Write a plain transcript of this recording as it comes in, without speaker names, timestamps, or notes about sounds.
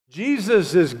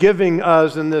Jesus is giving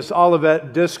us in this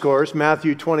Olivet Discourse,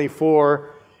 Matthew 24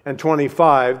 and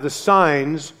 25, the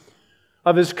signs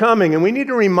of his coming. And we need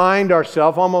to remind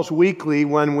ourselves almost weekly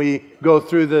when we go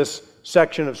through this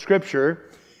section of Scripture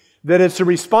that it's a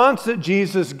response that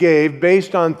Jesus gave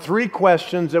based on three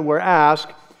questions that were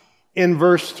asked in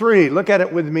verse 3. Look at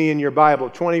it with me in your Bible,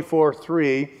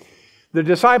 24:3. The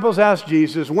disciples asked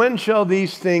Jesus, "When shall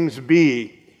these things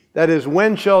be?" That is,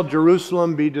 when shall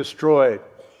Jerusalem be destroyed?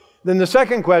 Then the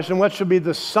second question, what shall be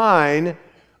the sign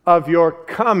of your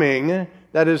coming?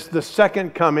 That is the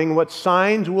second coming. What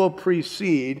signs will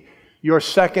precede your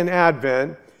second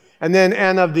advent? And then,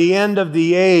 and of the end of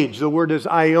the age. The word is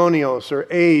aionios, or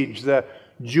age, the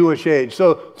Jewish age.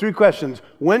 So, three questions.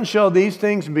 When shall these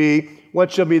things be?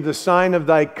 What shall be the sign of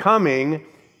thy coming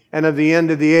and of the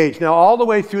end of the age? Now, all the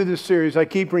way through this series, I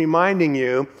keep reminding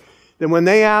you that when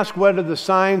they ask what are the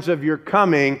signs of your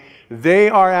coming, they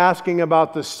are asking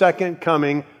about the second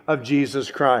coming of Jesus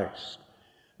Christ.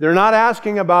 They're not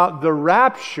asking about the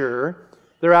rapture,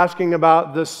 they're asking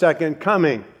about the second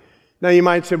coming. Now you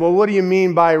might say, well, what do you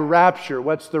mean by rapture?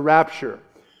 What's the rapture?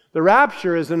 The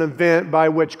rapture is an event by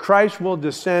which Christ will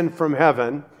descend from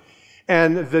heaven,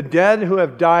 and the dead who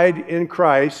have died in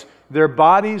Christ, their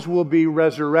bodies will be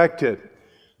resurrected.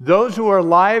 Those who are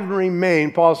alive and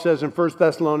remain, Paul says in 1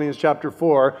 Thessalonians chapter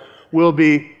 4, will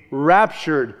be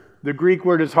raptured. The Greek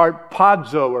word is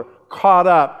harpazo, or caught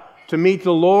up, to meet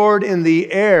the Lord in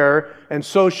the air, and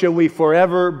so shall we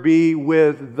forever be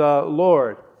with the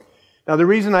Lord. Now, the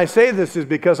reason I say this is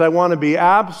because I want to be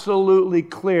absolutely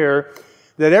clear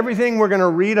that everything we're going to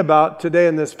read about today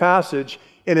in this passage,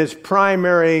 in its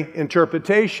primary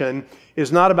interpretation,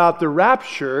 is not about the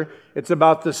rapture, it's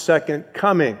about the second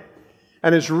coming.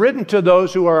 And it's written to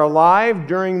those who are alive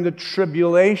during the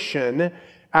tribulation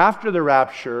after the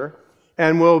rapture,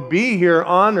 and will be here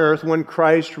on earth when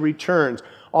Christ returns.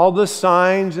 All the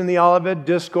signs in the Olivet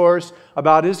Discourse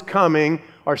about his coming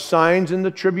are signs in the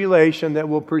tribulation that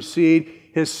will precede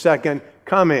his second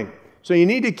coming. So you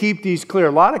need to keep these clear.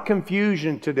 A lot of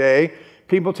confusion today.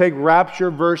 People take rapture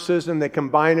verses and they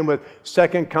combine them with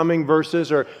second coming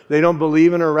verses, or they don't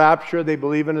believe in a rapture, they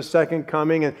believe in a second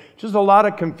coming, and just a lot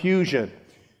of confusion.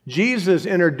 Jesus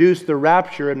introduced the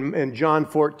rapture in John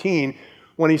 14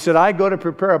 when he said, I go to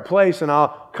prepare a place and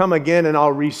I'll come again and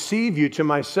I'll receive you to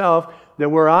myself, that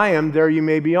where I am, there you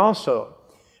may be also.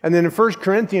 And then in 1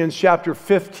 Corinthians chapter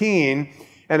 15,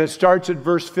 and it starts at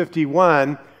verse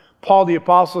 51, Paul the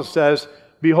Apostle says,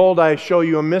 Behold, I show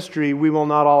you a mystery, we will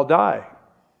not all die,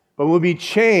 but will be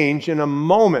changed in a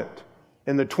moment,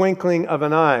 in the twinkling of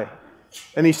an eye.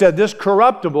 And he said, this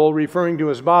corruptible, referring to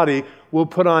his body, will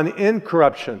put on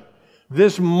incorruption.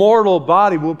 This mortal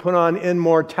body will put on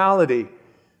immortality.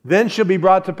 Then shall be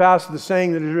brought to pass the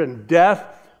saying that is written, death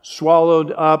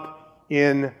swallowed up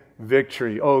in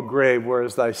victory. O grave, where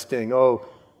is thy sting? O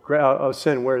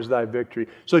sin, where is thy victory?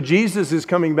 So Jesus is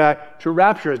coming back to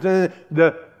rapture us. Then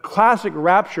the classic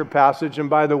rapture passage,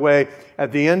 and by the way,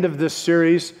 at the end of this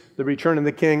series, The Return of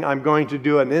the King, I'm going to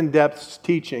do an in-depth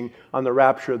teaching on the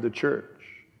rapture of the church.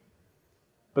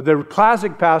 But the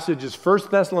classic passage is 1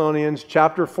 Thessalonians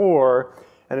chapter 4,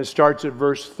 and it starts at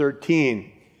verse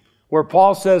 13, where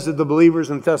Paul says to the believers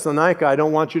in Thessalonica, I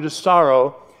don't want you to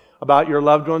sorrow about your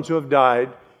loved ones who have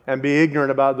died and be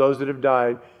ignorant about those that have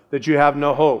died, that you have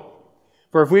no hope.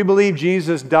 For if we believe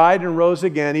Jesus died and rose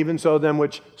again, even so them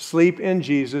which sleep in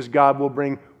Jesus, God will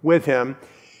bring with him.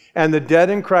 And the dead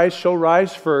in Christ shall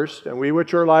rise first, and we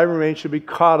which are alive and remain shall be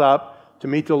caught up to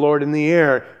meet the Lord in the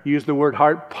air. He used the word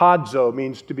harpazo,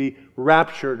 means to be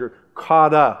raptured or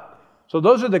caught up. So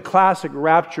those are the classic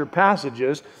rapture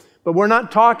passages, but we're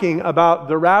not talking about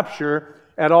the rapture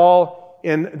at all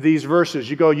in these verses.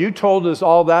 You go, you told us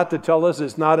all that to tell us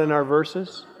it's not in our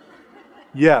verses?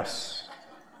 Yes.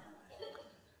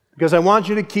 Because I want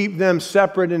you to keep them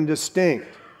separate and distinct.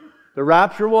 The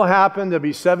rapture will happen. There'll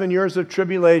be 7 years of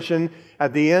tribulation.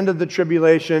 At the end of the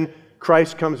tribulation,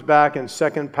 Christ comes back in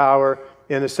second power,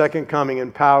 in the second coming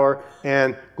in power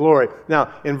and glory.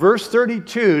 Now, in verse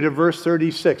 32 to verse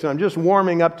 36, and I'm just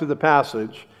warming up to the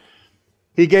passage,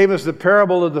 he gave us the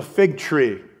parable of the fig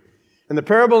tree. And the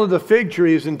parable of the fig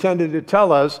tree is intended to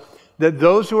tell us that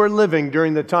those who are living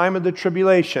during the time of the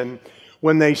tribulation,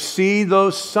 when they see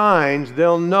those signs,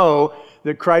 they'll know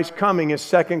that Christ's coming, his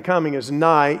second coming, is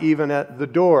nigh, even at the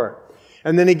door.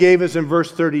 And then he gave us in verse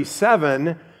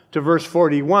 37 to verse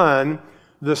 41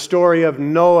 the story of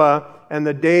Noah and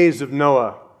the days of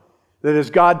Noah. That as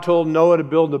God told Noah to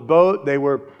build a boat, they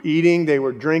were eating, they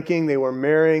were drinking, they were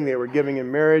marrying, they were giving in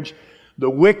marriage. The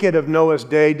wicked of Noah's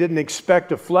day didn't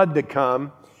expect a flood to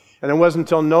come, And it wasn't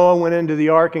until Noah went into the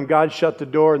ark and God shut the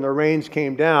door and the rains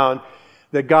came down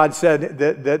that God said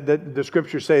that the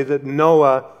scriptures say that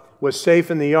Noah was safe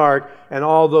in the ark and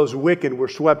all those wicked were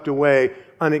swept away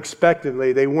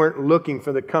unexpectedly. They weren't looking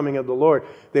for the coming of the Lord.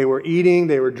 They were eating,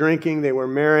 they were drinking, they were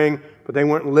marrying, but they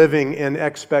weren't living in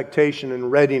expectation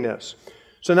and readiness.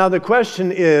 So now the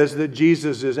question is that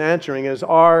Jesus is answering is,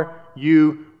 are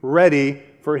you ready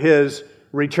for His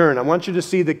return? I want you to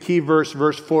see the key verse,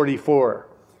 verse 44.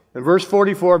 In verse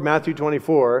 44 of Matthew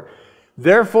 24,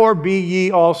 therefore be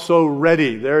ye also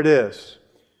ready. There it is.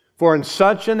 For in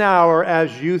such an hour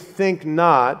as you think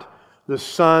not, the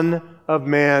Son of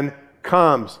Man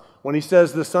comes. When he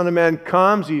says the Son of Man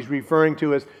comes, he's referring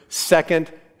to his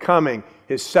second coming,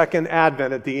 his second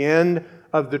advent at the end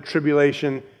of the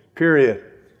tribulation period.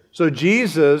 So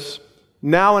Jesus,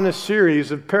 now in a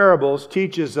series of parables,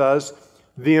 teaches us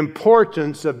the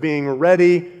importance of being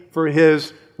ready for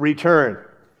His return.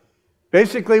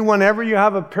 Basically, whenever you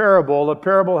have a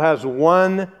parable has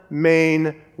one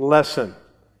main lesson.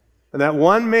 And that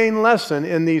one main lesson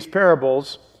in these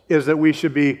parables is that we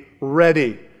should be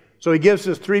ready. So he gives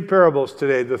us three parables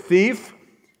today. The thief,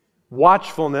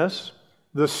 watchfulness,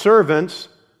 the servants,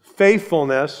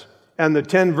 faithfulness, and the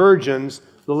 10 virgins,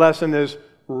 the lesson is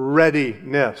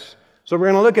readiness. So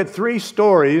we're going to look at three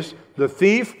stories. The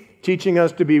thief teaching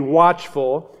us to be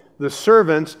watchful, the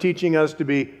servants teaching us to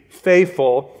be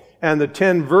faithful, and the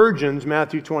 10 virgins,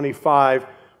 Matthew 25,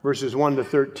 verses 1 to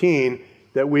 13,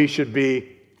 that we should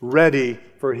be ready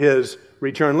for His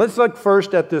return. Let's look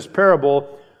first at this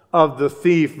parable of the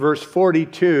thief, verse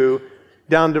 42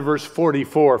 down to verse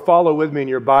 44. Follow with me in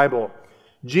your Bible.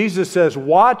 Jesus says,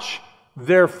 watch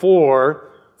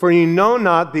therefore, for ye know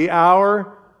not the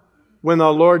hour when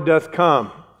the Lord doth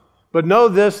come. But know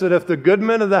this, that if the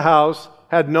goodman of the house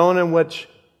had known in which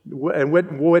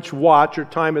watch or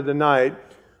time of the night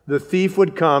the thief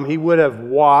would come, he would have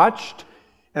watched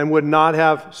and would not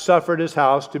have suffered his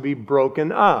house to be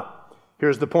broken up.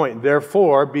 Here's the point.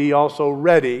 Therefore, be also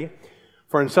ready,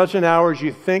 for in such an hour as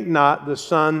you think not, the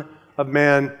Son of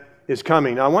Man is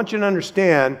coming. Now, I want you to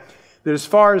understand that as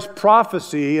far as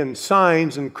prophecy and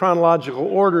signs and chronological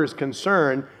order is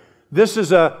concerned, this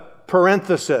is a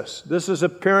parenthesis. This is a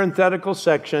parenthetical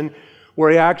section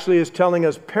where he actually is telling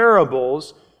us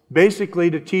parables,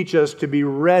 basically to teach us to be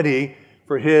ready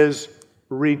for His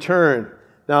return.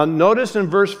 Now, notice in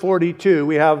verse 42,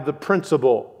 we have the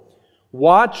principle.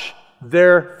 Watch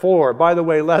therefore. By the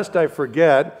way, lest I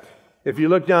forget, if you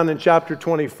look down in chapter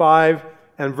 25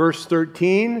 and verse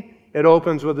 13, it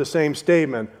opens with the same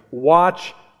statement.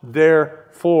 Watch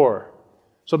therefore.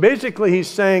 So basically, he's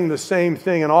saying the same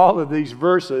thing in all of these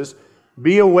verses.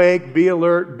 Be awake, be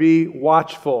alert, be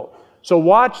watchful. So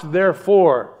watch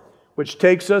therefore, which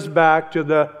takes us back to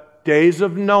the days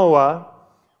of Noah,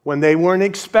 when they weren't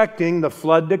expecting the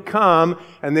flood to come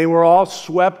and they were all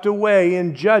swept away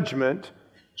in judgment.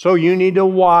 So you need to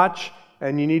watch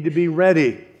and you need to be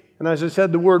ready. And as I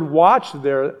said, the word watch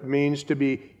there means to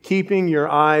be keeping your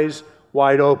eyes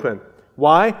wide open.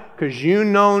 Why? Because you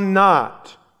know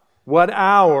not what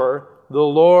hour the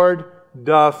Lord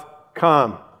doth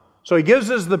come. So he gives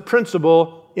us the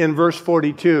principle in verse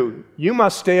 42. You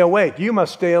must stay awake. You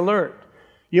must stay alert.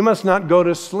 You must not go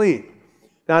to sleep.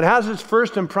 Now, it has its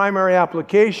first and primary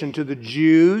application to the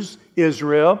Jews,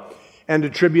 Israel, and to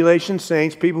tribulation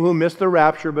saints, people who miss the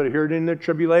rapture but are here in the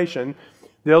tribulation.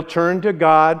 They'll turn to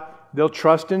God. They'll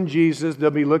trust in Jesus.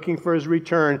 They'll be looking for His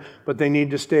return, but they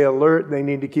need to stay alert. They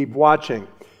need to keep watching.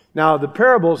 Now, the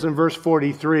parable's in verse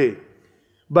 43.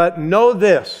 But know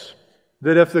this,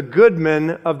 that if the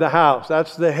goodman of the house,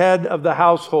 that's the head of the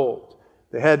household,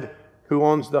 the head who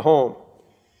owns the home,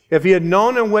 if he had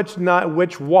known in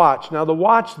which watch, now the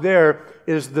watch there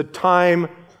is the time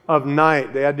of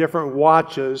night. They had different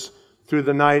watches through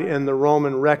the night in the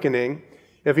Roman reckoning.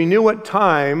 If he knew what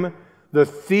time the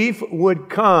thief would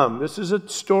come, this is a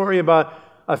story about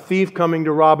a thief coming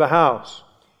to rob a house,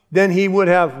 then he would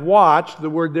have watched, the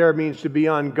word there means to be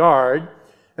on guard,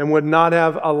 and would not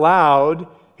have allowed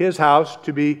his house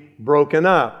to be broken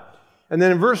up. And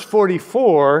then in verse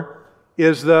 44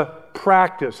 is the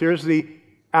practice. Here's the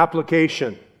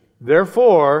application.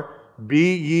 Therefore,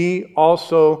 be ye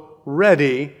also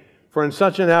ready, for in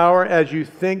such an hour as you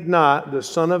think not, the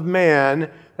Son of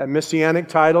Man, that messianic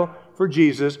title for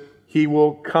Jesus, He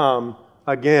will come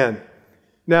again.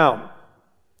 Now,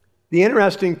 the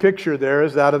interesting picture there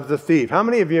is that of the thief. How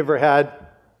many of you ever had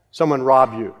someone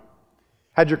rob you?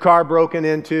 Had your car broken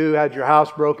into, had your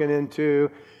house broken into,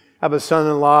 have a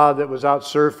son-in-law that was out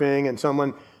surfing and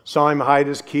someone saw him hide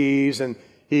his keys and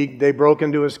they broke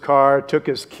into his car, took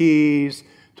his keys,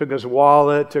 took his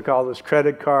wallet, took all his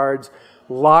credit cards,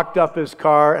 locked up his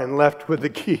car, and left with the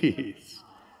keys.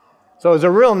 So it was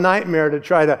a real nightmare to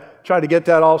try to get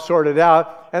that all sorted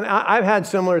out. And I've had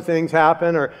similar things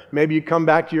happen, or maybe you come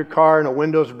back to your car and a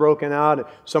window's broken out and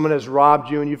someone has robbed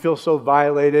you and you feel so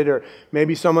violated, or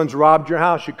maybe someone's robbed your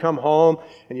house. You come home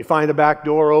and you find a back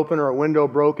door open or a window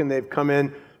broken. They've come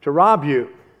in to rob you.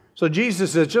 So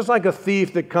Jesus says, just like a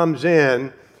thief that comes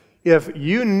in, if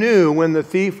you knew when the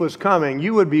thief was coming,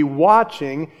 you would be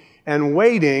watching and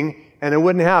waiting, and it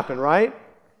wouldn't happen, right?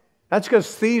 That's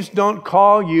because thieves don't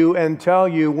call you and tell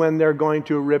you when they're going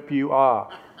to rip you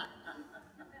off.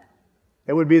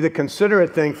 It would be the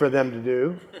considerate thing for them to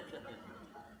do.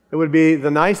 It would be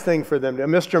the nice thing for them to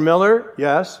do. Mr. Miller,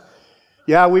 yes.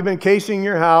 Yeah, we've been casing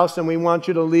your house, and we want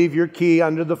you to leave your key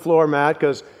under the floor mat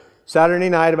because Saturday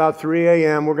night about 3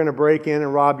 a.m., we're going to break in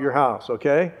and rob your house,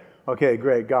 okay? Okay,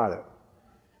 great, got it.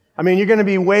 I mean, you're going to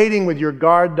be waiting with your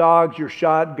guard dogs, your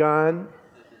shotgun,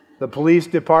 the police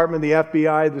department, the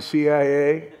FBI, the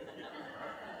CIA.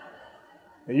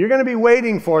 And you're going to be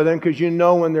waiting for them because you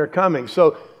know when they're coming.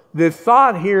 So the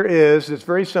thought here is, it's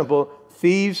very simple,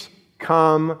 thieves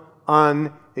come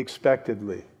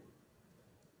unexpectedly.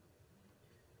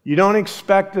 You don't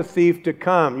expect a thief to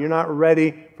come. You're not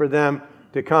ready for them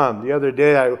to come. The other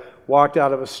day I walked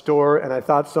out of a store and I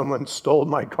thought someone stole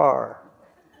my car.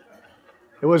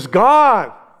 It was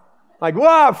gone. Like,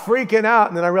 wow, freaking out.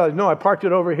 And then I realized, no, I parked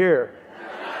it over here.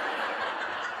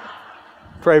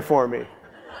 Pray for me.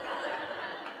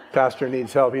 Pastor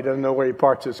needs help. He doesn't know where he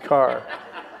parks his car.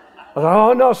 I was like,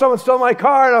 oh no, someone stole my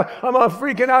car. And I'm all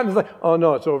freaking out. And he's like, oh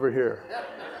no, it's over here.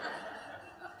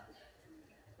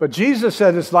 But Jesus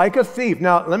said it's like a thief.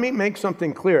 Now, let me make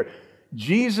something clear.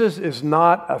 Jesus is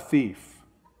not a thief.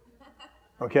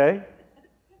 Okay?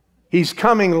 He's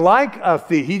coming like a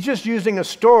thief. He's just using a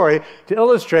story to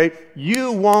illustrate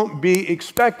you won't be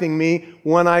expecting me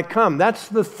when I come. That's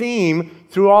the theme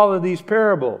through all of these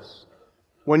parables.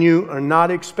 When you are not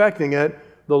expecting it,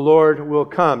 the Lord will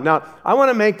come. Now, I want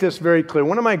to make this very clear.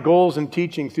 One of my goals in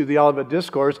teaching through the Olivet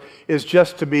Discourse is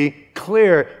just to be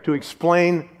clear, to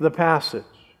explain the passage.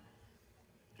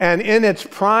 And in its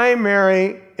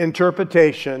primary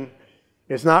interpretation,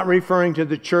 it's not referring to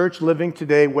the church living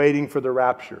today waiting for the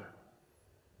rapture.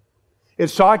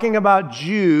 It's talking about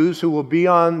Jews who will be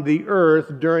on the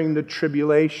earth during the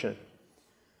tribulation.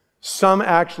 Some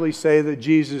actually say that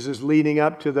Jesus is leading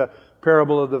up to the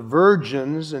parable of the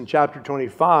virgins in chapter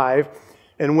 25,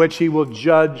 in which he will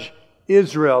judge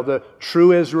Israel. The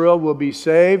true Israel will be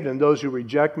saved, and those who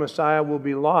reject Messiah will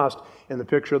be lost, in the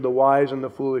picture of the wise and the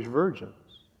foolish virgins.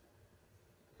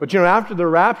 But after the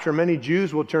rapture, many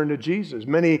Jews will turn to Jesus.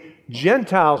 Many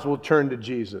Gentiles will turn to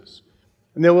Jesus.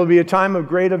 And there will be a time of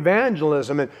great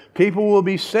evangelism, and people will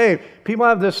be saved. People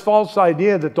have this false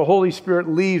idea that the Holy Spirit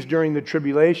leaves during the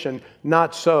tribulation.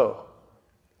 Not so.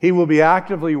 He will be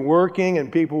actively working,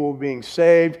 and people will be being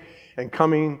saved and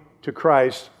coming to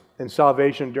Christ and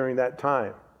salvation during that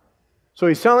time. So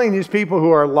he's telling these people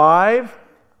who are alive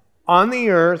on the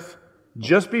earth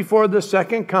just before the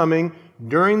second coming,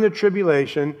 during the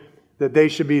tribulation, that they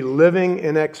should be living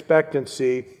in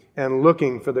expectancy and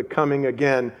looking for the coming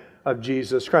again of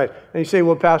Jesus Christ. And you say,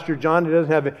 well, Pastor John, it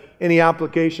doesn't have any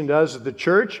application to us as the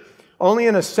church. Only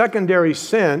in a secondary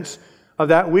sense of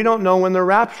that we don't know when the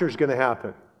rapture is going to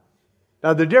happen.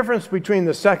 Now, the difference between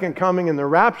the second coming and the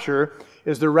rapture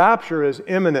is the rapture is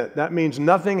imminent. That means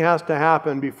nothing has to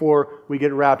happen before we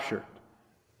get raptured.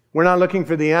 We're not looking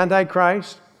for the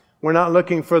Antichrist. We're not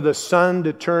looking for the sun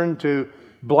to turn to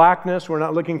blackness. We're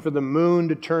not looking for the moon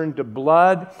to turn to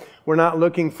blood. We're not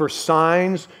looking for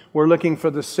signs. We're looking for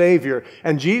the Savior.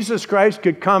 And Jesus Christ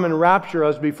could come and rapture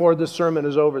us before this sermon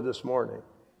is over this morning.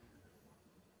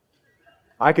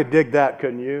 I could dig that,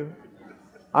 couldn't you?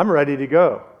 I'm ready to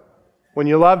go. When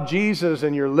you love Jesus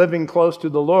and you're living close to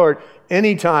the Lord,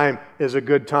 any time is a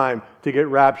good time to get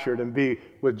raptured and be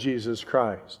with Jesus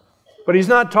Christ. But he's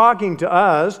not talking to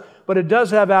us, but it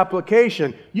does have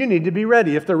application. You need to be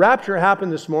ready. If the rapture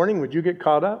happened this morning, would you get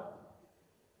caught up?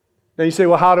 Then you say,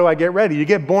 well, how do I get ready? You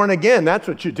get born again. That's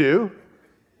what you do.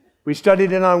 We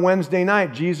studied it on Wednesday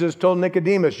night. Jesus told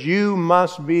Nicodemus, you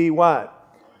must be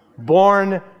what?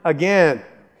 Born again,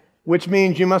 which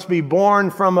means you must be born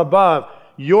from above.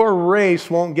 Your race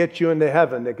won't get you into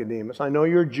heaven, Nicodemus. I know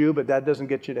you're a Jew, but that doesn't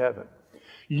get you to heaven.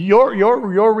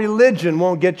 Your religion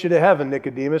won't get you to heaven,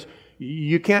 Nicodemus.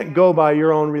 You can't go by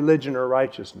your own religion or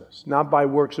righteousness, not by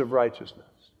works of righteousness.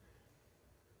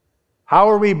 How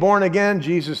are we born again?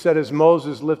 Jesus said, as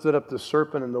Moses lifted up the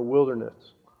serpent in the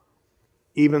wilderness,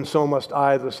 even so must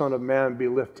I, the Son of Man, be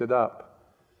lifted up,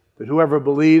 that whoever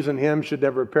believes in him should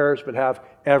never perish but have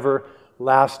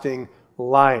everlasting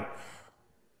life.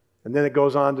 And then it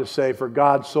goes on to say, for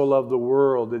God so loved the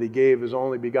world that he gave his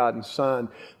only begotten Son,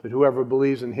 that whoever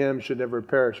believes in him should never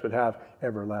perish but have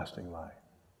everlasting life.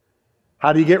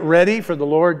 How do you get ready for the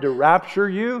Lord to rapture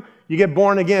you? You get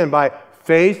born again by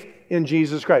faith in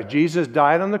Jesus Christ. Jesus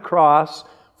died on the cross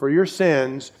for your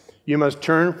sins. You must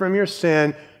turn from your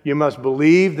sin. You must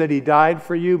believe that he died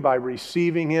for you by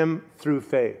receiving him through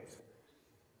faith.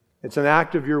 It's an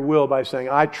act of your will by saying,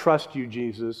 I trust you,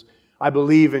 Jesus. I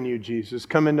believe in you, Jesus.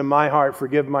 Come into my heart,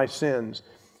 forgive my sins,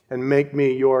 and make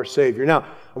me your Savior. Now,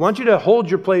 I want you to hold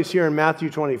your place here in Matthew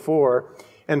 24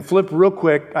 and flip real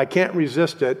quick. I can't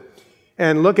resist it.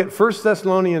 And look at 1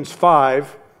 Thessalonians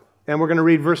 5, and we're going to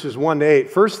read verses 1 to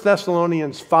 8. 1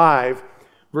 Thessalonians 5,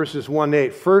 verses 1 to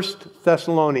 8. 1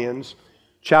 Thessalonians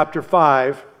chapter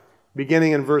 5,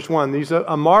 beginning in verse 1. These are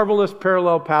a marvelous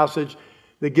parallel passage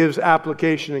that gives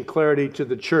application and clarity to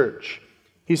the church.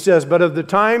 He says, but of the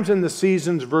times and the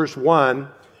seasons, verse 1,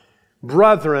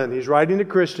 brethren, he's writing to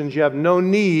Christians, you have no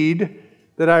need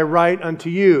that I write unto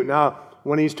you. Now,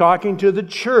 when he's talking to the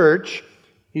church,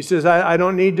 he says, I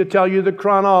don't need to tell you the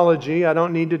chronology. I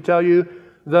don't need to tell you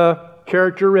the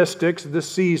characteristics, the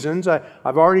seasons.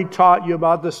 I've already taught you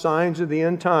about the signs of the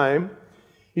end time.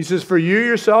 He says, for you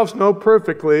yourselves know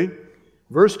perfectly,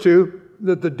 verse 2,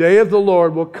 that the day of the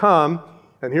Lord will come,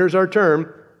 and here's our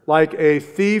term, like a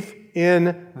thief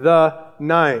in the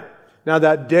night. Now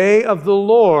that day of the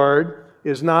Lord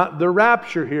is not the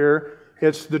rapture here,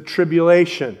 it's the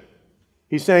tribulation.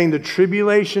 He's saying the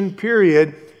tribulation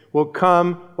period will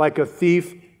come like a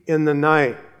thief in the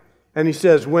night. And he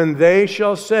says, when they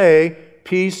shall say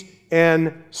peace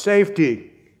and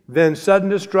safety, then sudden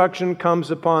destruction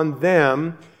comes upon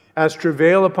them as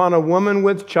travail upon a woman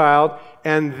with child,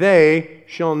 and they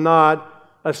shall not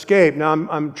escape. Now,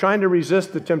 I'm trying to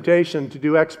resist the temptation to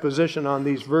do exposition on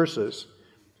these verses,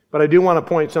 but I do want to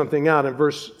point something out. In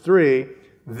verse 3,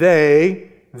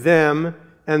 they, them,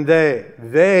 and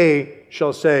they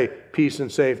shall say peace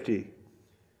and safety.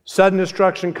 Sudden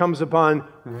destruction comes upon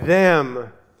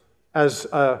them as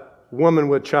a woman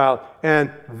with child,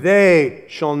 and they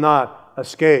shall not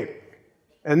escape.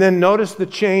 And then notice the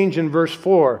change in verse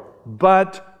 4,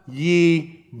 but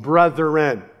ye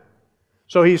brethren.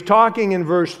 So he's talking in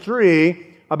verse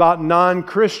 3 about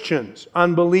non-Christians,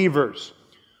 unbelievers,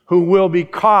 who will be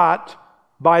caught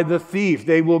by the thief.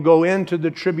 They will go into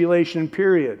the tribulation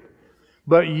period.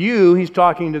 But you, he's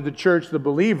talking to the church, the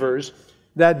believers,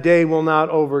 that day will not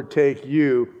overtake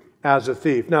you as a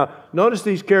thief. Now, notice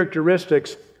these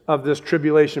characteristics of this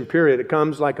tribulation period. It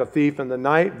comes like a thief in the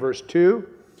night, verse 2.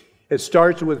 It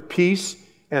starts with peace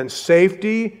and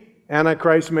safety.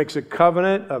 Antichrist makes a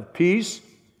covenant of peace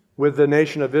with the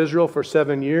nation of Israel for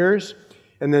 7 years.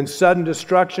 And then sudden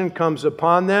destruction comes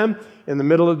upon them. In the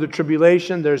middle of the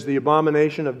tribulation, there's the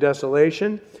abomination of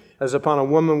desolation, as upon a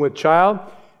woman with child.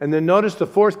 And then notice the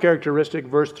fourth characteristic,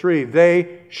 verse 3,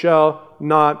 they shall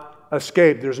not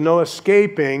escape. There's no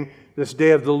escaping this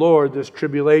day of the Lord, this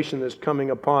tribulation that's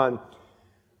coming upon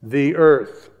the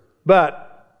earth. But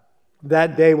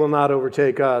that day will not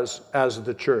overtake us as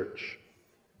the church.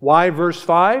 Why, verse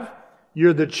 5?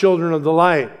 You're the children of the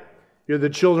light. You're the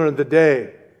children of the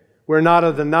day. We're not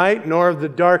of the night, nor of the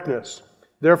darkness.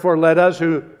 Therefore, let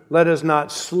us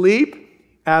not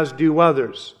sleep as do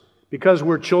others. Because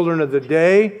we're children of the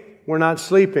day, we're not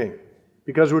sleeping.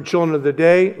 Because we're children of the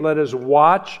day, let us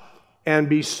watch and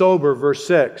be sober. Verse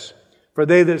 6. For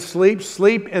they that sleep,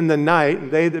 sleep in the night,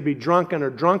 and they that be drunken are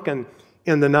drunken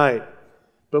in the night.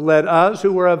 But let us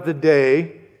who are of the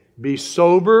day be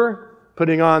sober,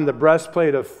 putting on the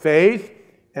breastplate of faith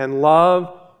and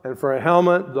love, and for a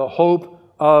helmet, the hope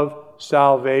of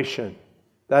salvation.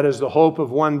 That is the hope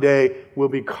of one day we'll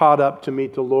be caught up to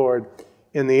meet the Lord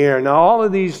in the air. Now, all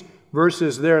of these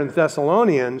verses there in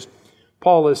Thessalonians,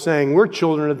 Paul is saying we're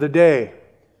children of the day.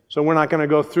 So we're not going to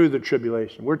go through the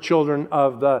tribulation. We're children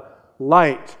of the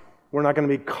light. We're not going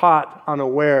to be caught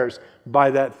unawares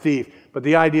by that thief. But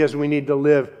the idea is we need to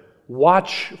live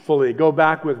watchfully. Go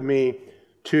back with me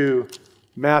to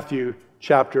Matthew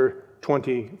chapter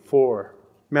 24.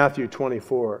 Matthew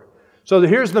 24. So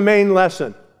here's the main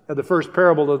lesson of the first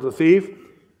parable of the thief.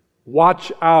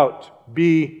 Watch out.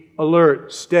 Be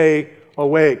alert. Stay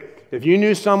awake. If you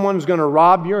knew someone was going to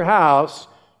rob your house,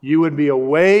 you would be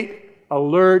awake,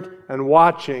 alert, and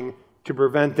watching to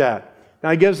prevent that.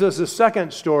 Now he gives us a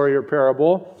second story or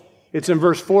parable. It's in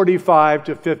verse 45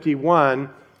 to 51.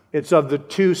 It's of the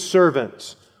two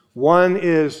servants. One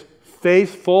is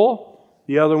faithful.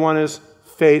 The other one is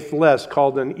faithless,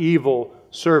 called an evil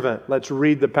servant. Let's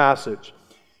read the passage.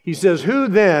 He says, "Who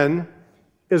then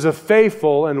is a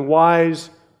faithful and wise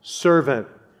servant,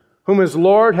 whom his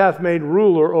Lord hath made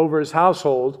ruler over his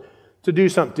household to do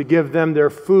something, to give them their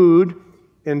food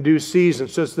in due season."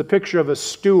 So it's the picture of a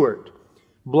steward.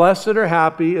 Blessed or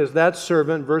happy is that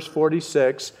servant, verse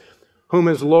 46, whom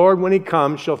his Lord, when he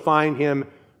comes, shall find him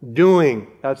doing.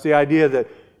 That's the idea that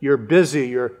you're busy,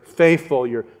 you're faithful,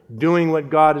 you're doing what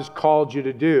God has called you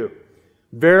to do.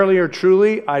 "Verily or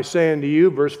truly, I say unto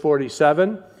you," verse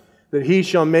 47, "that he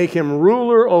shall make him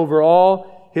ruler over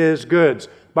all his goods."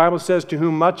 The Bible says, "To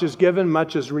whom much is given,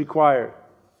 much is required."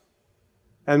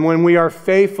 And when we are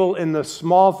faithful in the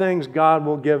small things, God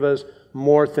will give us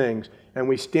more things. And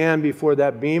we stand before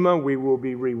that bema, we will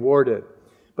be rewarded.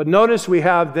 But notice we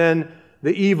have then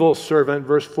the evil servant,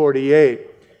 verse 48.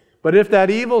 "But if that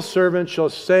evil servant shall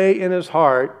say in his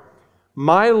heart,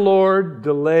 My Lord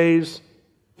delays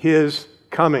his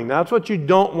coming." That's what you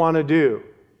don't want to do.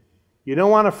 You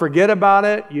don't want to forget about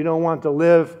it. You don't want to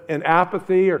live in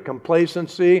apathy or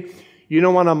complacency. You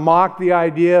don't want to mock the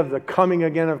idea of the coming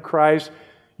again of Christ.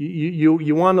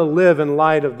 You want to live in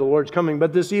light of the Lord's coming.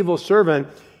 But this evil servant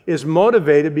is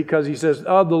motivated because he says,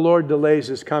 "Oh, the Lord delays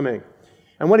his coming."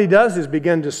 And what he does is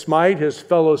begin to smite his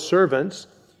fellow servants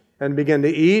and begin to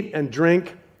eat and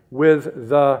drink with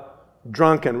the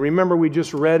drunken. Remember, we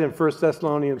just read in 1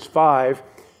 Thessalonians 5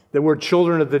 that we're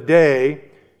children of the day,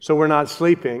 so we're not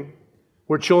sleeping.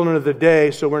 We're children of the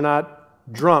day, so we're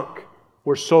not drunk.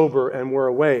 We're sober and we're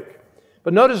awake.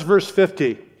 But notice verse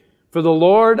 50. "For the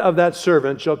Lord of that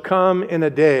servant shall come in a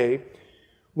day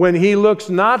when he looks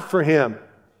not for him,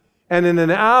 and in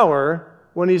an hour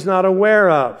when he's not aware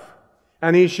of.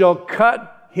 And he shall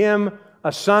cut him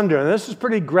asunder." And this is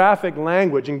pretty graphic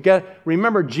language. And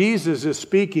remember, Jesus is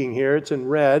speaking here. It's in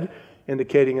red,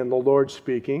 indicating in the Lord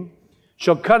speaking.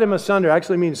 "Shall cut him asunder"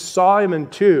 actually means saw him in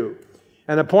two,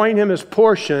 "and appoint him his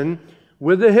portion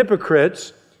with the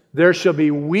hypocrites. There shall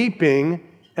be weeping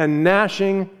and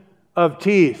gnashing of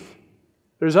teeth."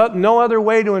 There's no other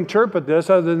way to interpret this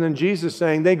other than Jesus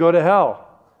saying they go to hell.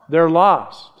 They're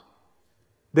lost.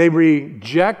 They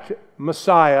reject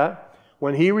Messiah.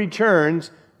 When he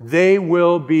returns, they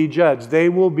will be judged. They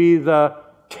will be the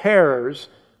tares,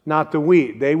 not the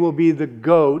wheat. They will be the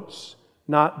goats,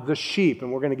 not the sheep.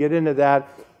 And we're going to get into that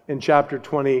in chapter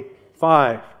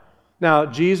 25. Now,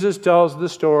 Jesus tells the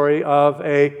story of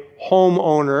a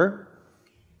homeowner,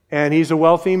 and he's a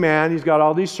wealthy man. He's got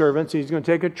all these servants. He's going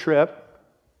to take a trip.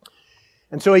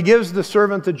 And so he gives the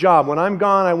servant the job. "When I'm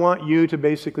gone, I want you to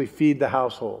basically feed the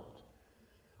household.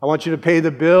 I want you to pay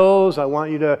the bills. I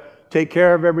want you to take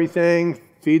care of everything,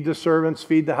 feed the servants,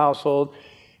 feed the household."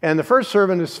 And the first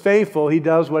servant is faithful. He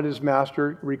does what his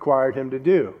master required him to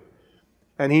do.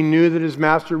 And he knew that his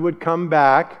master would come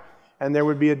back and there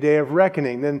would be a day of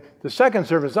reckoning. Then the second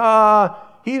servant says,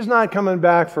 he's not coming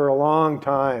back for a long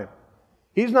time.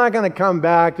 He's not going to come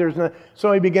back.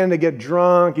 So he began to get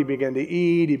drunk. He began to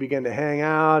eat. He began to hang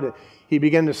out. He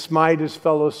began to smite his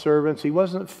fellow servants. He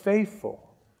wasn't faithful.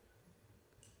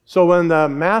 So when the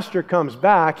master comes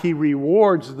back, he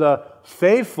rewards the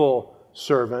faithful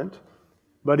servant,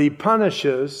 but he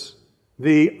punishes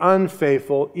the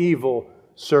unfaithful, evil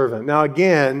servant. Now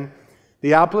again,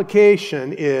 the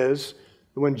application is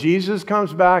when Jesus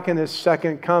comes back in his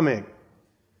second coming,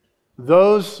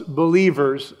 those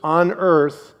believers on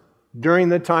earth during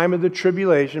the time of the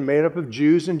tribulation, made up of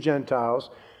Jews and Gentiles,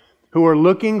 who are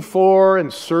looking for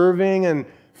and serving and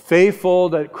faithful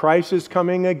that Christ is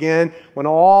coming again, when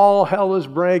all hell is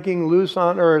breaking loose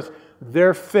on earth,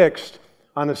 they're fixed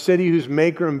on a city whose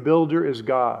maker and builder is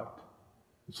God.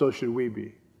 And so should we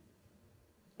be.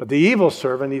 But the evil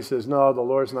servant, he says, no, the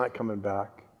Lord's not coming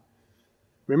back.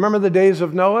 Remember the days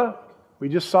of Noah? We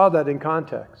just saw that in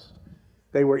context.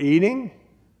 They were eating,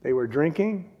 they were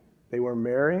drinking, they were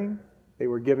marrying, they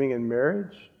were giving in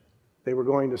marriage, they were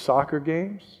going to soccer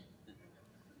games.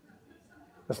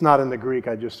 That's not in the Greek,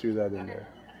 I just threw that in there.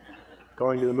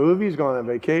 Going to the movies, going on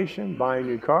vacation, buying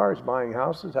new cars, buying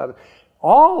houses,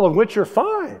 all of which are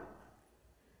fine.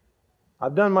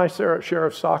 I've done my share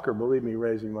of soccer, believe me,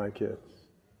 raising my kids.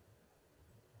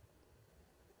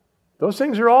 Those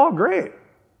things are all great.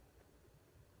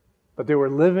 But they were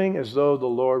living as though the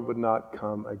Lord would not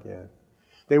come again.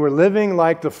 They were living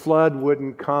like the flood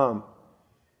wouldn't come.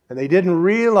 And they didn't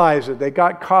realize it. They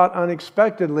got caught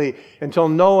unexpectedly until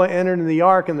Noah entered in the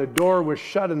ark and the door was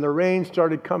shut and the rain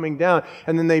started coming down.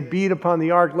 And then they beat upon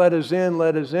the ark, let us in,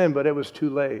 but it was too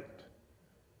late.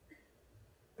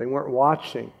 They weren't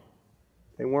watching.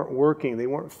 They weren't working. They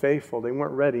weren't faithful. They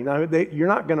weren't ready. Now, you're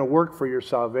not going to work for your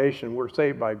salvation. We're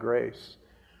saved by grace.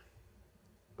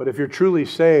 But if you're truly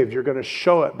saved, you're going to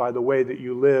show it by the way that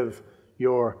you live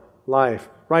your life.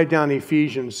 Write down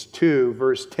Ephesians 2,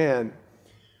 verse 10.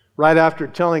 Right after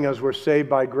telling us we're saved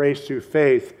by grace through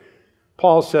faith,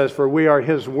 Paul says, "For we are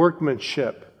his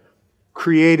workmanship,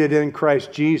 created in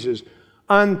Christ Jesus,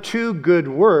 unto good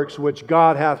works which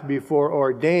God hath before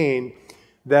ordained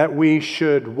that we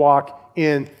should walk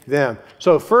in them."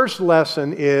 So first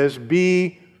lesson is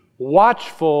be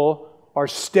watchful or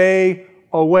stay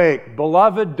awake.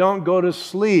 Beloved, don't go to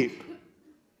sleep.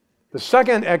 The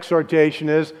second exhortation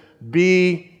is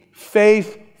be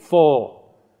faithful.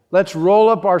 Let's roll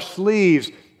up our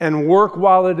sleeves and work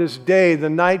while it is day. The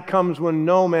night comes when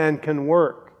no man can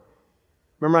work.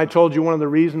 Remember I told you one of the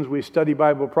reasons we study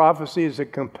Bible prophecy is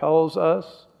it compels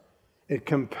us. It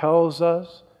compels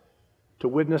us to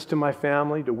witness to my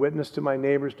family, to witness to my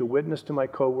neighbors, to witness to my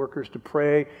coworkers, to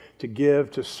pray, to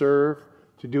give, to serve,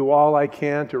 to do all I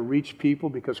can to reach people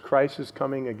because Christ is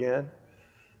coming again.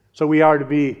 So we are to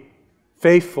be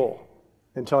faithful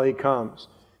until he comes.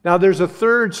 Now there's a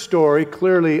third story,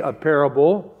 clearly a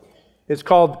parable. It's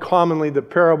called commonly the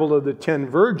parable of the 10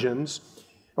 virgins.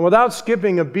 And without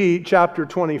skipping a beat, chapter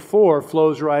 24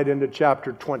 flows right into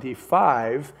chapter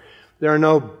 25. There are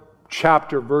no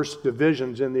chapter verse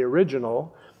divisions in the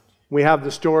original. We have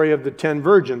the story of the 10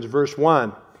 virgins, verse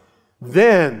 1.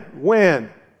 Then,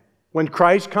 when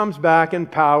Christ comes back in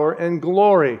power and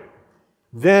glory,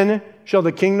 then shall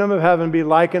the kingdom of heaven be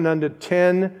likened unto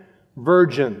 10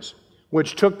 virgins,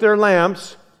 which took their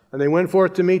lamps, and they went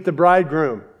forth to meet the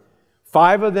bridegroom.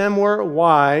 5 of them were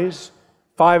wise,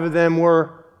 5 of them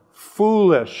were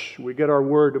foolish. We get our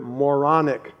word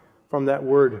moronic from that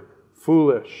word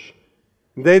foolish.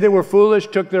 They that were foolish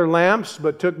took their lamps,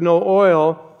 but took no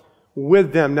oil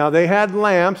with them. Now they had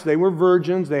lamps, they were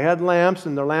virgins, they had lamps,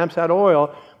 and their lamps had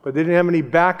oil, but they didn't have any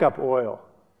backup oil.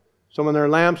 So when their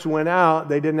lamps went out,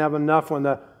 they didn't have enough when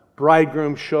the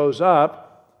bridegroom shows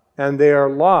up, and they are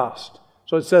lost.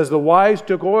 So it says, the wise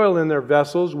took oil in their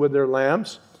vessels with their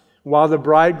lamps. While the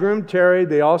bridegroom tarried,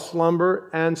 they all slumber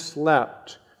and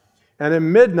slept. And at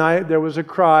midnight there was a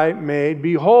cry made,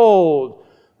 Behold,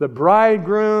 the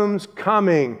bridegroom's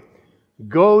coming.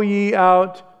 Go ye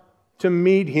out to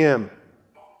meet him.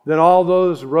 Then all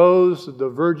those rose, the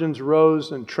virgins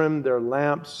rose and trimmed their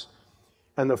lamps.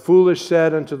 And the foolish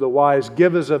said unto the wise,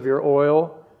 Give us of your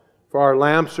oil, for our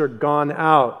lamps are gone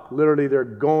out. Literally, they're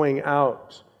going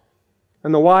out.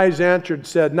 And the wise answered,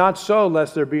 said, Not so,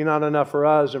 lest there be not enough for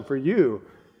us and for you.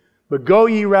 But go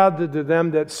ye rather to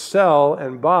them that sell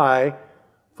and buy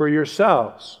for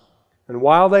yourselves. And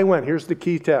while they went, here's the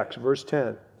key text, verse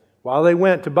 10. While they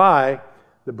went to buy,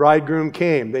 the bridegroom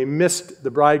came. They missed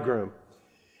the bridegroom.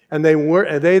 And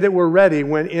they that were ready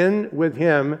went in with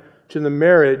him to the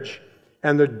marriage,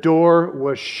 and the door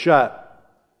was shut.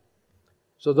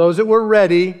 So those that were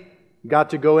ready got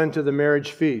to go into the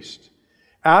marriage feast.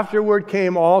 Afterward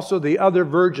came also the other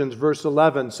virgins, verse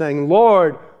 11, saying,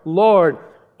 Lord, Lord,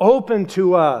 open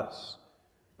to us.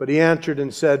 But he answered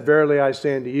and said, Verily I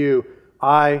say unto you,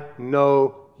 I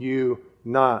know you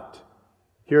not.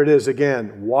 Here it is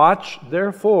again. Watch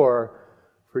therefore,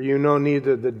 for you know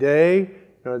neither the day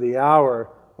nor the hour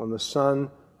when the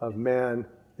Son of Man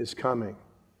is coming.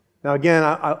 Now again,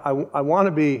 I want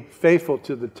to be faithful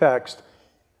to the text.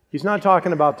 He's not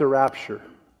talking about the rapture.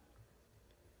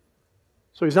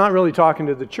 So he's not really talking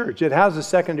to the church. It has a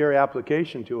secondary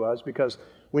application to us because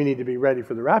we need to be ready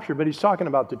for the rapture, but he's talking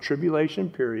about the tribulation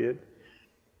period,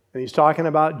 and he's talking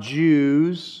about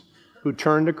Jews who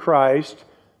turn to Christ,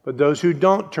 but those who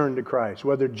don't turn to Christ,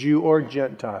 whether Jew or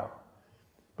Gentile.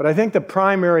 But I think the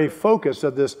primary focus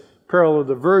of this parable of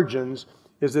the virgins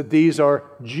is that these are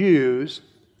Jews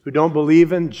who don't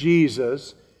believe in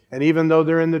Jesus, and even though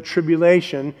they're in the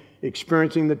tribulation,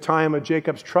 experiencing the time of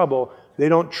Jacob's trouble, they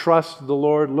don't trust the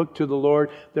Lord, look to the Lord,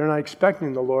 they're not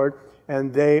expecting the Lord,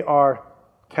 and they are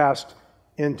cast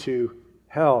into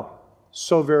hell.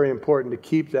 So very important to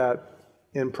keep that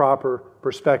in proper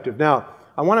perspective. Now,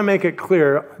 I want to make it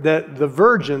clear that the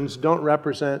virgins don't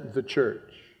represent the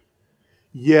church.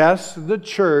 Yes, the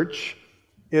church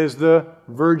is the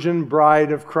virgin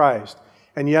bride of Christ.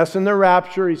 And yes, in the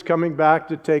rapture, he's coming back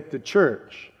to take the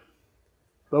church.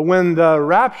 But when the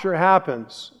rapture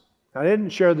happens, I didn't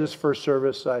share this first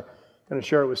service. I'm going to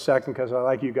share it with second because I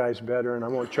like you guys better and I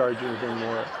won't charge you anything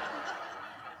more.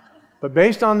 But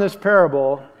based on this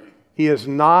parable, he is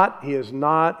not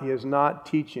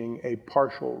teaching a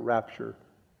partial rapture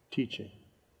teaching.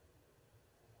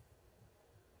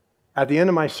 At the end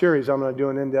of my series, I'm going to do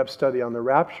an in-depth study on the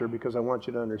rapture because I want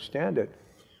you to understand it.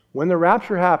 When the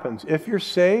rapture happens, if you're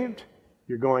saved,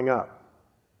 you're going up.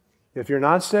 If you're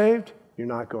not saved, you're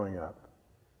not going up.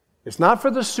 It's not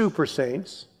for the super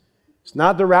saints. It's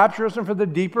not the rapture isn't for the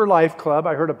deeper life club.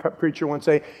 I heard a preacher once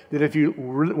say that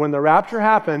when the rapture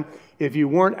happened, if you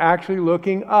weren't actually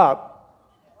looking up,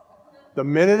 the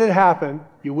minute it happened,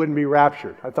 you wouldn't be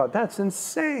raptured. I thought, that's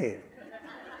insane.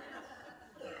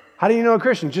 How do you know a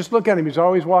Christian? Just look at him. He's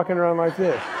always walking around like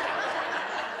this.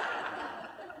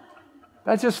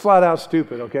 That's just flat out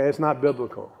stupid, okay? It's not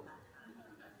biblical.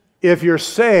 If you're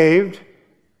saved,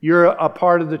 you're a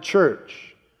part of the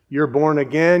church. You're born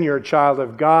again. You're a child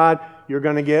of God. You're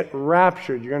going to get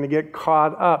raptured. You're going to get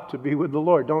caught up to be with the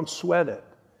Lord. Don't sweat it.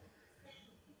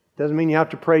 Doesn't mean you have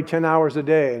to pray 10 hours a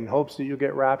day in hopes that you'll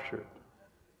get raptured.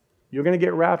 You're going to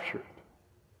get raptured.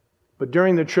 But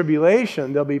during the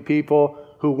tribulation, there'll be people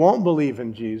who won't believe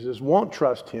in Jesus, won't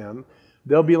trust Him.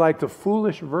 They'll be like the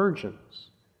foolish virgins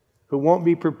who won't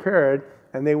be prepared,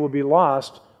 and they will be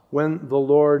lost when the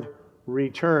Lord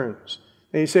returns.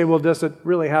 And you say, well, does it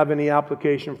really have any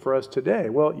application for us today?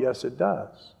 Well, yes, it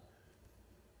does.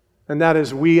 And that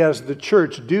is, we as the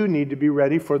church do need to be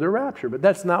ready for the rapture. But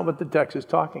that's not what the text is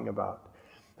talking about.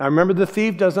 Now, remember, the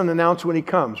thief doesn't announce when he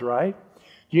comes, right?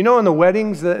 You know, in the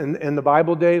weddings in the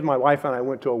Bible days, my wife and I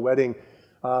went to a wedding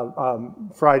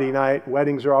Friday night.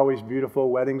 Weddings are always beautiful.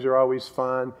 Weddings are always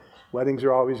fun. Weddings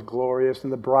are always glorious.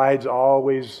 And the bride's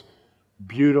always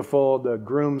beautiful. The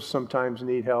grooms sometimes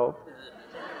need help.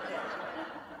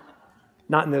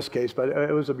 Not in this case, but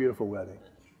it was a beautiful wedding.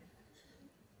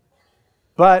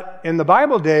 But in the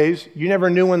Bible days, you never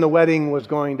knew when the wedding was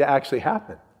going to actually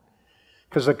happen.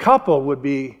 Because a couple would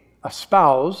be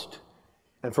espoused,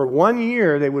 and for 1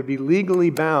 year they would be legally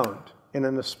bound in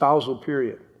an espousal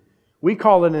period. We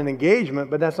call it an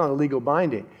engagement, but that's not a legal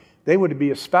binding. They would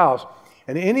be espoused.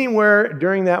 And anywhere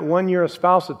during that 1 year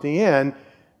espouse at the end,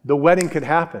 the wedding could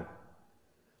happen.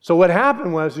 So what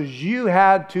happened was you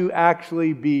had to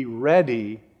actually be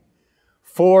ready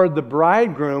for the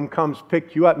bridegroom comes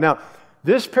pick you up. Now,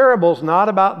 this parable is not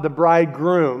about the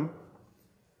bridegroom,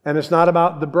 and it's not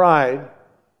about the bride.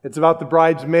 It's about the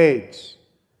bridesmaids.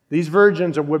 These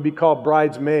virgins would be called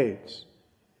bridesmaids.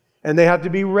 And they have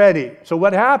to be ready. So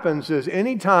what happens is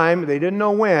anytime, they didn't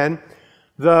know when,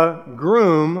 the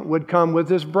groom would come with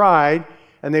his bride,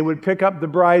 and they would pick up the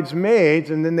bridesmaids,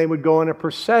 and then they would go in a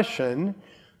procession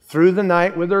through the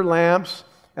night with their lamps,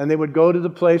 and they would go to the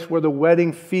place where the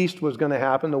wedding feast was going to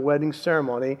happen, the wedding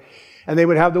ceremony. And they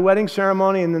would have the wedding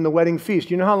ceremony and then the wedding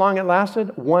feast. You know how long it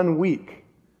lasted? 1 week.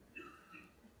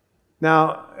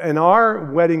 Now, in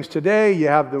our weddings today, you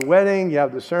have the wedding, you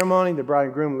have the ceremony, the bride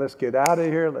and groom, let's get out of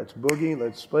here, let's boogie,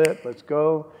 let's split, let's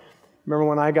go. Remember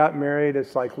when I got married,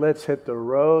 it's like, let's hit the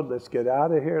road, let's get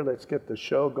out of here, let's get the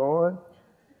show going.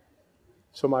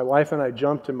 So my wife and I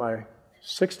jumped in my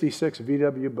 66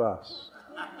 VW bus.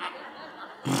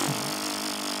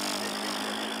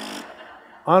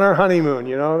 On our honeymoon,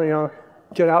 you know,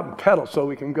 get out and pedal so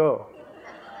we can go.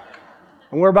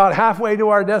 And we're about halfway to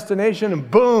our destination,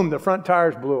 and boom, the front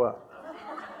tires blew up.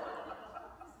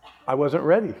 I wasn't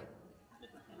ready.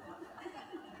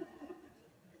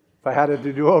 If I had it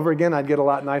to do over again, I'd get a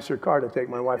lot nicer car to take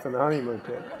my wife on the honeymoon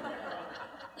to.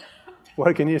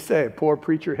 What can you say? Poor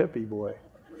preacher hippie boy.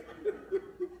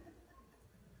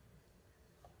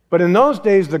 But in those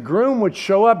days, the groom would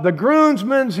show up. The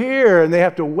groomsman's here, and they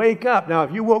have to wake up. Now,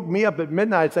 if you woke me up at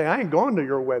midnight, I'd say, I ain't going to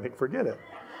your wedding. Forget it.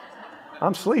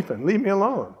 I'm sleeping. Leave me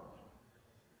alone.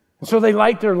 And so they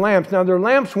light their lamps. Now, their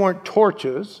lamps weren't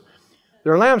torches.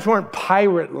 Their lamps weren't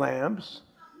pirate lamps.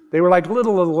 They were like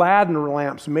little Aladdin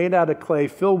lamps made out of clay,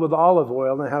 filled with olive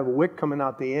oil, and had a wick coming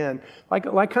out the end, kind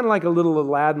of like a little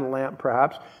Aladdin lamp,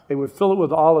 perhaps. They would fill it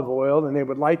with olive oil, and they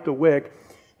would light the wick.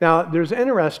 Now, there's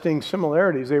interesting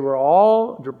similarities. They were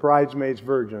all bridesmaids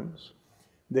virgins.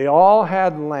 They all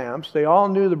had lamps. They all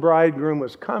knew the bridegroom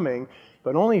was coming,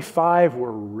 but only 5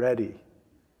 were ready.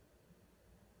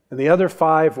 And the other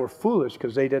 5 were foolish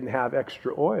because they didn't have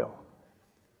extra oil.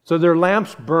 So their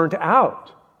lamps burnt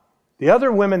out. The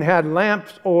other women had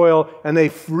lamps oil, and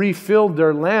they refilled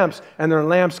their lamps, and their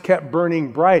lamps kept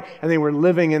burning bright, and they were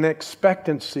living in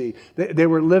expectancy. They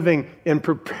were living in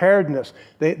preparedness.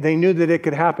 They knew that it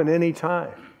could happen any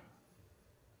time.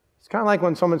 It's kind of like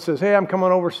when someone says, hey, I'm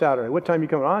coming over Saturday. What time are you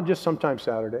coming? Oh, just sometime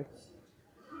Saturday.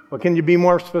 Well, can you be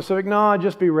more specific? No,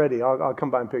 just be ready. I'll come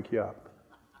by and pick you up.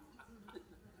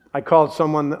 I called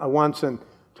someone once and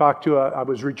talked to I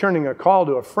was returning a call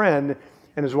to a friend,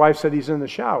 and his wife said he's in the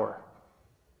shower.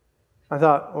 I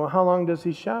thought, well, how long does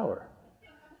he shower?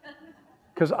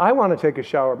 Because I want to take a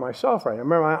shower myself, right? I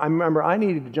remember I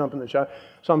needed to jump in the shower.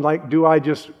 So I'm like, do I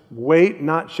just wait,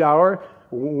 not shower,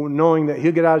 knowing that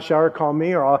he'll get out of the shower, call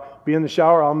me, or I'll be in the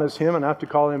shower, I'll miss him, and I have to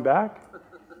call him back?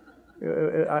 I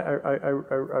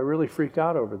really freaked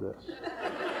out over this.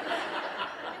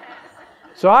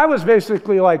 So I was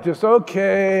basically like, just,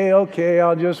 okay,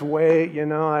 I'll just wait.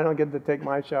 I don't get to take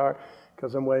my shower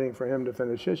because I'm waiting for him to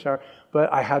finish his shower.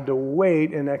 But I had to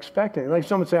wait and expecting. Like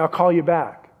someone say, I'll call you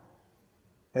back.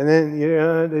 And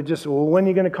then, they just, well, when are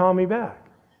you going to call me back?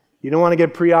 You don't want to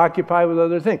get preoccupied with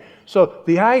other things. So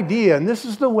the idea, and this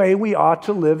is the way we ought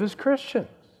to live as Christians.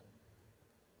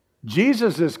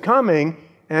 Jesus is coming,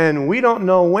 and we don't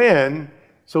know when,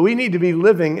 so we need to be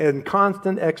living in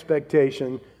constant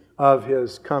expectation of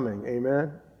his coming.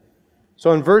 Amen?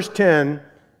 So in verse 10,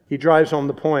 he drives home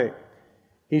the point.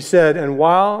 He said, and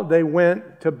while they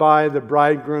went to buy, the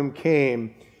bridegroom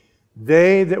came.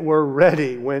 They that were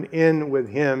ready went in with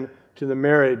him to the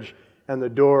marriage, and the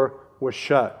door was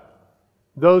shut.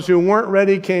 Those who weren't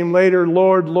ready came later,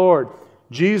 Lord, Lord.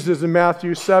 Jesus in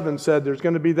Matthew 7 said there's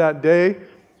going to be that day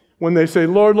when they say,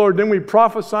 Lord, Lord, didn't we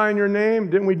prophesy in your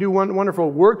name? Didn't we do wonderful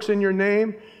works in your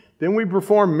name? Didn't we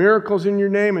perform miracles in your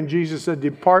name? And Jesus said,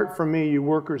 depart from me, you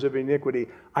workers of iniquity.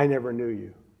 I never knew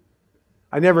you.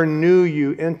 I never knew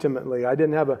you intimately. I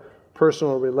didn't have a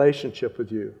personal relationship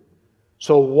with you.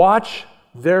 So watch,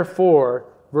 therefore,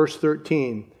 verse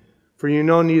 13, for you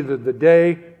know neither the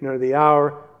day nor the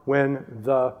hour when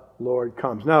the Lord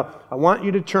comes. Now, I want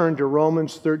you to turn to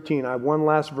Romans 13. I have one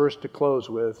last verse to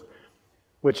close with,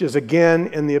 which is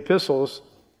again in the epistles,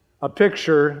 a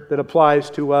picture that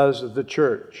applies to us, the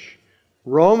church.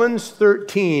 Romans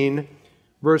 13,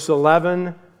 verse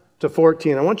 11 to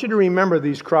 14. I want you to remember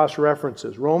these cross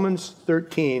references. Romans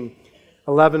 13,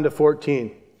 11 to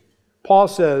 14. Paul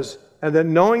says, and that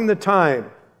knowing the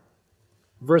time,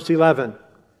 verse 11,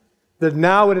 that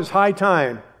now it is high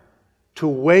time to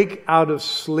wake out of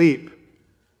sleep,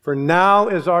 for now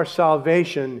is our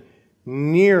salvation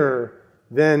nearer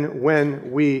than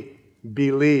when we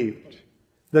believed.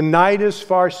 The night is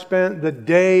far spent, the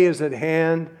day is at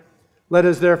hand. Let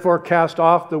us therefore cast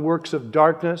off the works of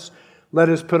darkness. Let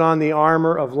us put on the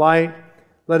armor of light.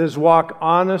 Let us walk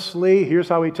honestly. Here's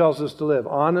how he tells us to live.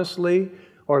 Honestly,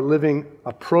 or living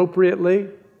appropriately,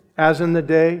 as in the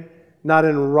day. Not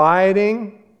in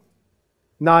rioting,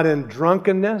 not in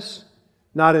drunkenness,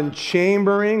 not in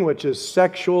chambering, which is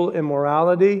sexual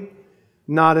immorality,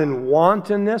 not in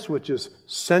wantonness, which is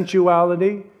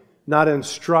sensuality, not in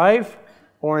strife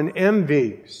or in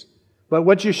envies. But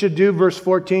what you should do, verse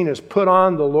 14, is put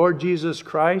on the Lord Jesus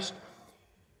Christ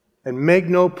and make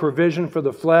no provision for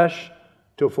the flesh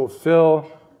to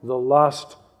fulfill the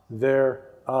lust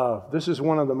thereof. This is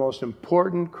one of the most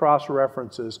important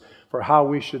cross-references for how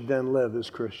we should then live as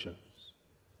Christians.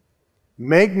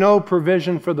 Make no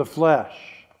provision for the flesh.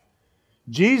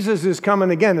 Jesus is coming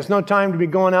again. It's no time to be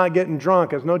going out getting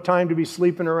drunk. It's no time to be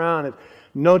sleeping around. It's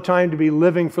no time to be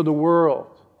living for the world.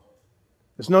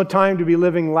 It's no time to be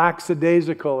living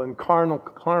lackadaisical and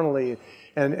carnally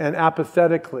and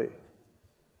apathetically.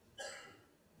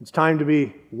 It's time to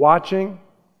be watching.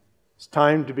 It's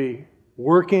time to be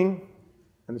working.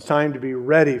 And it's time to be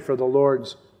ready for the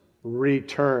Lord's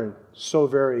return. So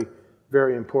very,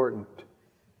 very important.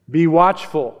 Be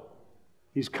watchful.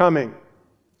 He's coming.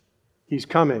 He's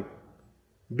coming.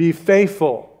 Be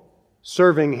faithful,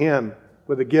 serving Him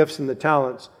with the gifts and the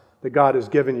talents that God has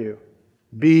given you.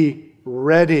 Be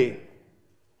ready.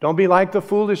 Don't be like the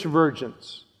foolish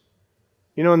virgins.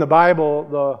 You know, in the Bible,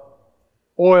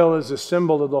 the oil is a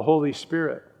symbol of the Holy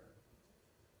Spirit.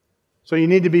 So you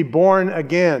need to be born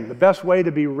again. The best way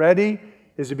to be ready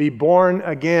is to be born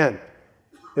again,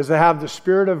 is to have the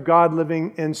Spirit of God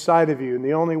living inside of you. And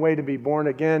the only way to be born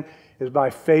again is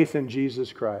by faith in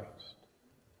Jesus Christ.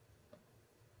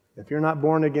 If you're not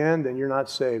born again, then you're not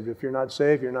saved. If you're not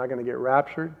saved, you're not going to get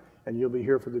raptured, and you'll be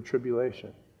here for the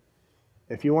tribulation.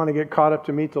 If you want to get caught up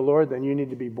to meet the Lord, then you need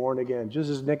to be born again. Just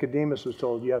as Nicodemus was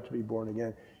told, you have to be born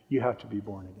again. You have to be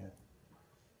born again.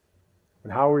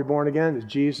 And how are we born again? As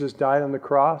Jesus died on the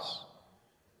cross,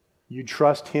 you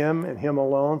trust Him and Him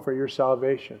alone for your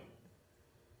salvation.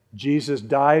 Jesus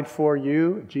died for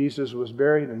you, Jesus was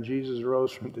buried, and Jesus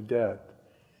rose from the dead.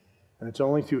 And it's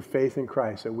only through faith in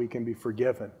Christ that we can be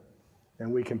forgiven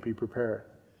and we can be prepared.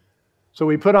 So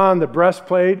we put on the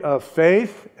breastplate of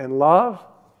faith and love.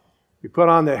 We put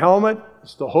on the helmet.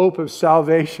 It's the hope of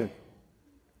salvation.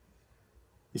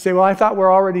 You say, well, I thought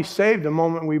we're already saved the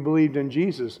moment we believed in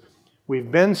Jesus. We've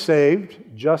been saved,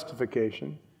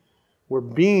 justification. We're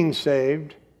being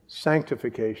saved,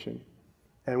 sanctification.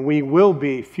 And we will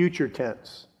be, future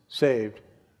tense, saved,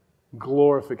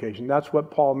 glorification. That's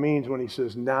what Paul means when he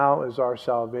says, now is our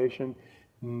salvation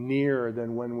nearer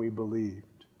than when we believed.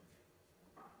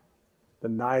 The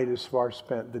night is far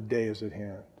spent, the day is at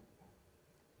hand.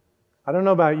 I don't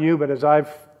know about you, but as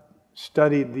I've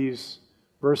studied these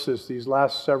verses these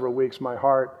last several weeks, my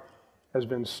heart has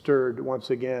been stirred once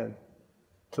again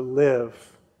to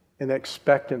live in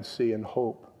expectancy and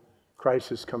hope.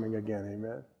 Christ is coming again.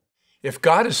 Amen. If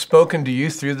God has spoken to you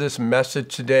through this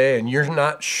message today and you're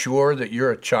not sure that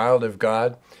you're a child of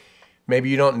God, maybe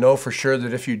you don't know for sure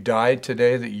that if you died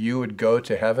today that you would go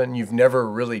to heaven, you've never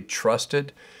really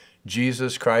trusted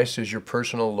Jesus Christ as your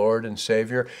personal Lord and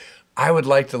Savior, I would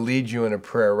like to lead you in a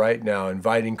prayer right now,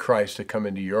 inviting Christ to come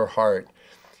into your heart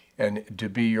and to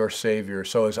be your Savior.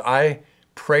 So as I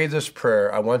pray this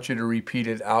prayer, I want you to repeat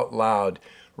it out loud,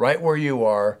 right where you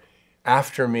are,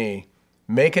 after me.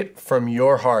 Make it from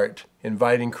your heart,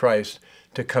 inviting Christ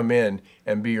to come in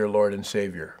and be your Lord and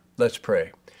Savior. Let's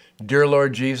pray. Dear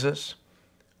Lord Jesus,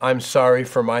 I'm sorry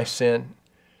for my sin.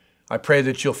 I pray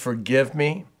that you'll forgive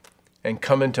me and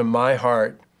come into my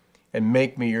heart and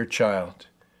make me your child.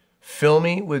 Fill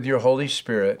me with your Holy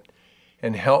Spirit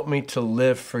and help me to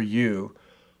live for you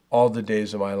all the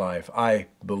days of my life. I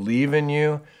believe in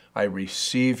you. I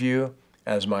receive you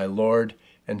as my Lord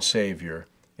and Savior.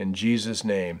 In Jesus'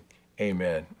 name,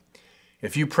 amen.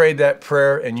 If you prayed that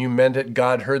prayer and you meant it,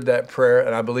 God heard that prayer,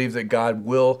 and I believe that God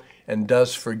will and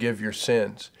does forgive your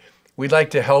sins. We'd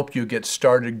like to help you get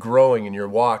started growing in your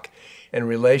walk and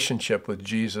relationship with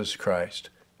Jesus Christ.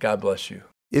 God bless you.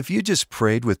 If you just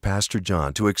prayed with Pastor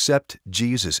John to accept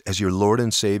Jesus as your Lord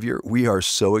and Savior, we are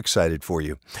so excited for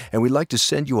you. And we'd like to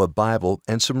send you a Bible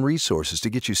and some resources to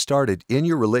get you started in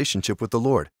your relationship with the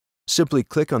Lord. Simply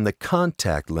click on the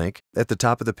contact link at the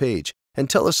top of the page and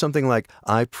tell us something like,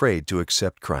 I prayed to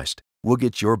accept Christ. We'll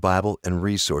get your Bible and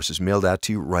resources mailed out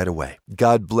to you right away.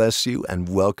 God bless you and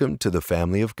welcome to the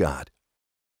family of God.